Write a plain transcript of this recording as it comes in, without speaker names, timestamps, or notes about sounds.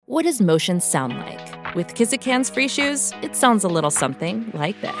What does motion sound like? With Kizik hands-free shoes, it sounds a little something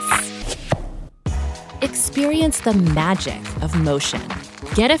like this. Experience the magic of motion.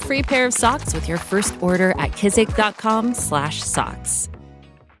 Get a free pair of socks with your first order at kizik.com/socks.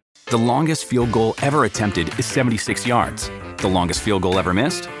 The longest field goal ever attempted is 76 yards. The longest field goal ever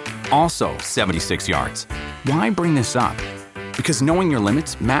missed? Also 76 yards. Why bring this up? Because knowing your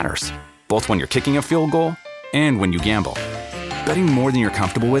limits matters, both when you're kicking a field goal and when you gamble. Betting more than you're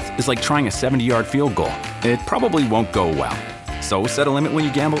comfortable with is like trying a 70-yard field goal. It probably won't go well. So set a limit when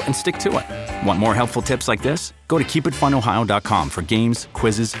you gamble and stick to it. Want more helpful tips like this? Go to keepitfunohio.com for games,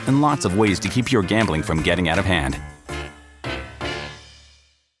 quizzes, and lots of ways to keep your gambling from getting out of hand.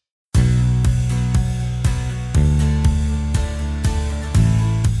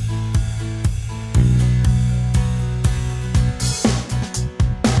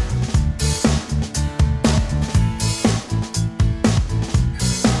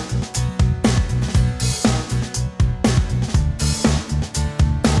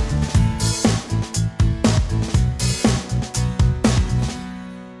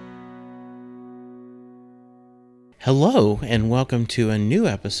 Hello, and welcome to a new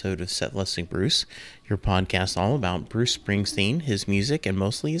episode of Set Listing Bruce, your podcast all about Bruce Springsteen, his music, and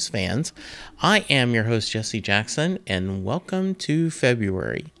mostly his fans. I am your host, Jesse Jackson, and welcome to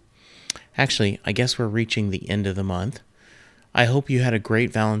February. Actually, I guess we're reaching the end of the month. I hope you had a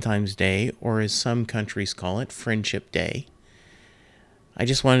great Valentine's Day, or as some countries call it, Friendship Day. I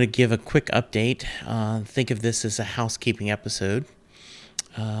just wanted to give a quick update. Think of this as a housekeeping episode.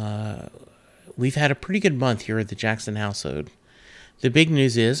 We've had a pretty good month here at the Jackson household. The big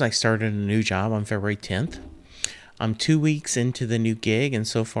news is I started a new job on February 10th. I'm 2 weeks into the new gig, and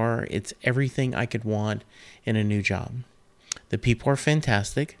so far it's everything I could want in a new job. The people are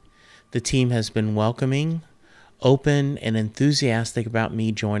fantastic. The team has been welcoming, open, and enthusiastic about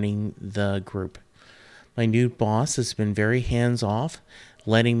me joining the group. My new boss has been very hands-off,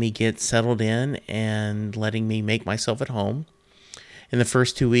 letting me get settled in and letting me make myself at home. In the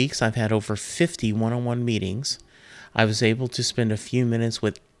first 2 weeks, I've had over 50 one-on-one meetings. I was able to spend a few minutes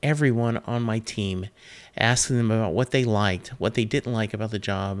with everyone on my team, asking them about what they liked, what they didn't like about the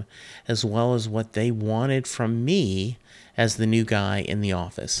job, as well as what they wanted from me as the new guy in the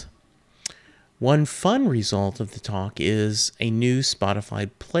office. One fun result of the talk is a new Spotify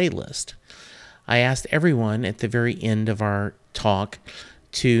playlist. I asked everyone at the very end of our talk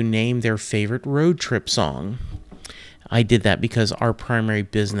to name their favorite road trip song. I did that because our primary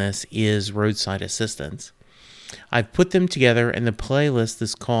business is roadside assistance. I've put them together, and the playlist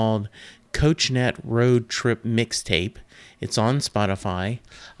is called CoachNet Road Trip Mixtape. It's on Spotify.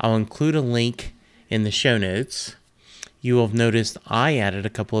 I'll include a link in the show notes. You will have noticed I added a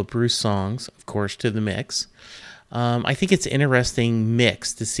couple of Bruce songs, of course, to the mix. I think it's an interesting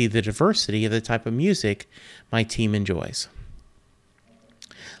mix to see the diversity of the type of music my team enjoys.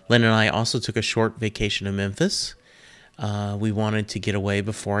 Lynn and I also took a short vacation to Memphis. We wanted to get away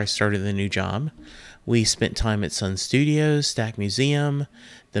before I started the new job. We spent time at Sun Studios, Stack Museum,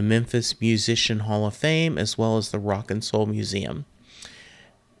 the Memphis Musician Hall of Fame, as well as the Rock and Soul Museum.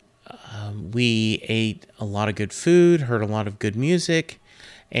 We ate a lot of good food, heard a lot of good music,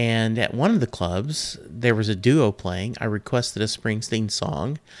 and at one of the clubs, there was a duo playing. I requested a Springsteen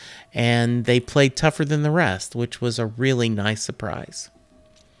song, and they played Tougher Than the Rest, which was a really nice surprise.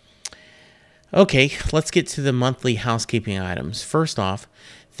 Okay, let's get to the monthly housekeeping items. First off,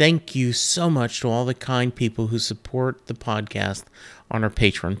 thank you so much to all the kind people who support the podcast on our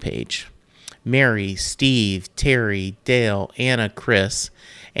Patreon page. Mary, Steve, Terry, Dale, Anna, Chris,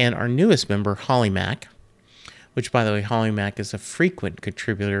 and our newest member, Holly Mack, which, by the way, Holly Mack is a frequent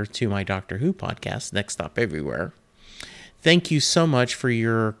contributor to my Doctor Who podcast, Next Stop Everywhere. Thank you so much for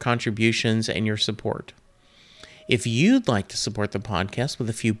your contributions and your support. If you'd like to support the podcast with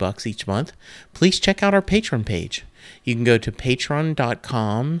a few bucks each month, please check out our Patreon page. You can go to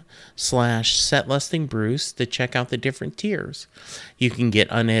patreon.com/setlistingbruce to check out the different tiers. You can get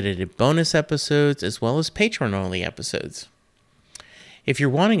unedited bonus episodes as well as Patreon-only episodes. If you're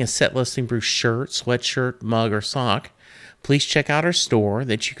wanting a Set Listing Bruce shirt, sweatshirt, mug, or sock, please check out our store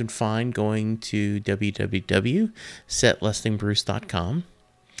that you can find going to www.setlistingbruce.com.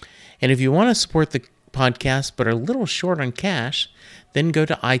 And if you want to support the podcast but are a little short on cash, then go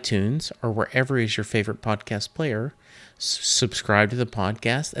to iTunes or wherever is your favorite podcast player, subscribe to the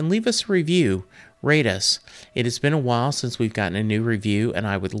podcast, and leave us a review. Rate us. It has been a while since we've gotten a new review, and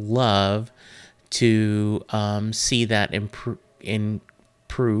I would love to see that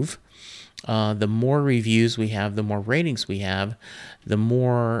improve. The more reviews we have, the more ratings we have, the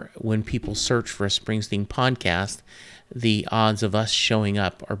more when people search for a Springsteen podcast, the odds of us showing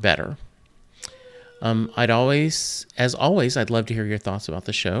up are better. I'd love to hear your thoughts about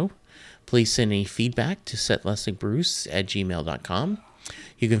the show. Please send any feedback to setlistingbruce@gmail.com.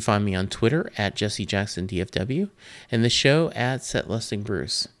 You can find me on Twitter at JesseJacksonDFW and the show at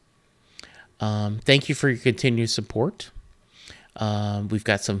setlistingbruce. Thank you for your continued support. We've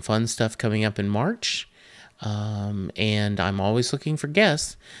got some fun stuff coming up in March. And I'm always looking for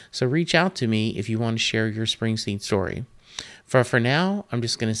guests, so reach out to me if you want to share your Springsteen story. For now, I'm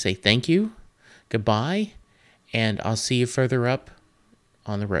just going to say thank you, goodbye, and I'll see you further up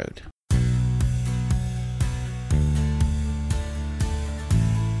on the road.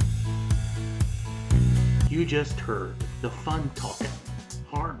 You just heard the fun-talking,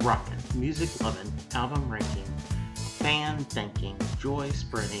 hard-rocking, music-loving, album-ranking, fan-thinking,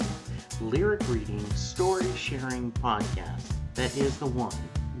 joy-spreading, lyric-reading, story-sharing podcast that is the one,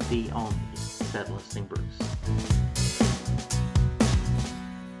 the only, Set Listing Bruce.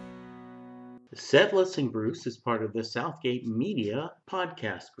 Set Listing Bruce is part of the Southgate Media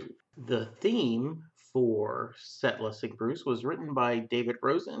podcast group. The theme for Set Listing Bruce was written by David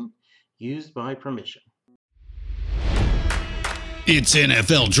Rosen, used by permission. It's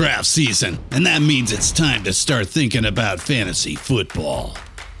NFL draft season, and that means it's time to start thinking about fantasy football.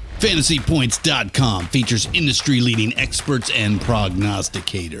 FantasyPoints.com features industry-leading experts and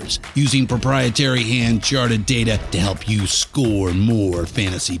prognosticators using proprietary hand-charted data to help you score more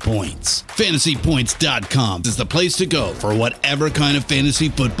fantasy points. FantasyPoints.com is the place to go for whatever kind of fantasy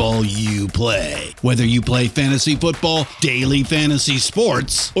football you play. Whether you play fantasy football, daily fantasy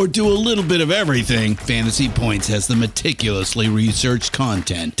sports, or do a little bit of everything, Fantasy Points has the meticulously researched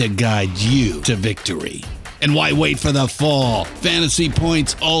content to guide you to victory. And why wait for the fall? Fantasy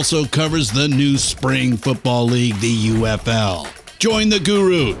Points also covers the new spring football league, the UFL. Join the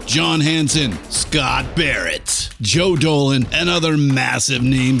guru, John Hansen, Scott Barrett, Joe Dolan, and other massive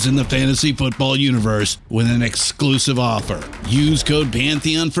names in the fantasy football universe with an exclusive offer. Use code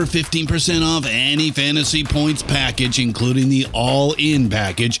Pantheon for 15% off any Fantasy Points package, including the all-in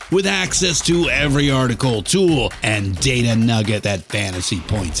package, with access to every article, tool, and data nugget that Fantasy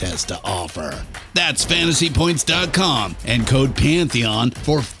Points has to offer. That's FantasyPoints.com and code Pantheon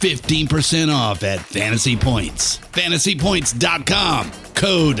for 15% off at Fantasy Points. FantasyPoints.com,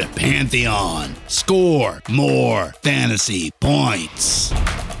 code Pantheon. Score more fantasy points.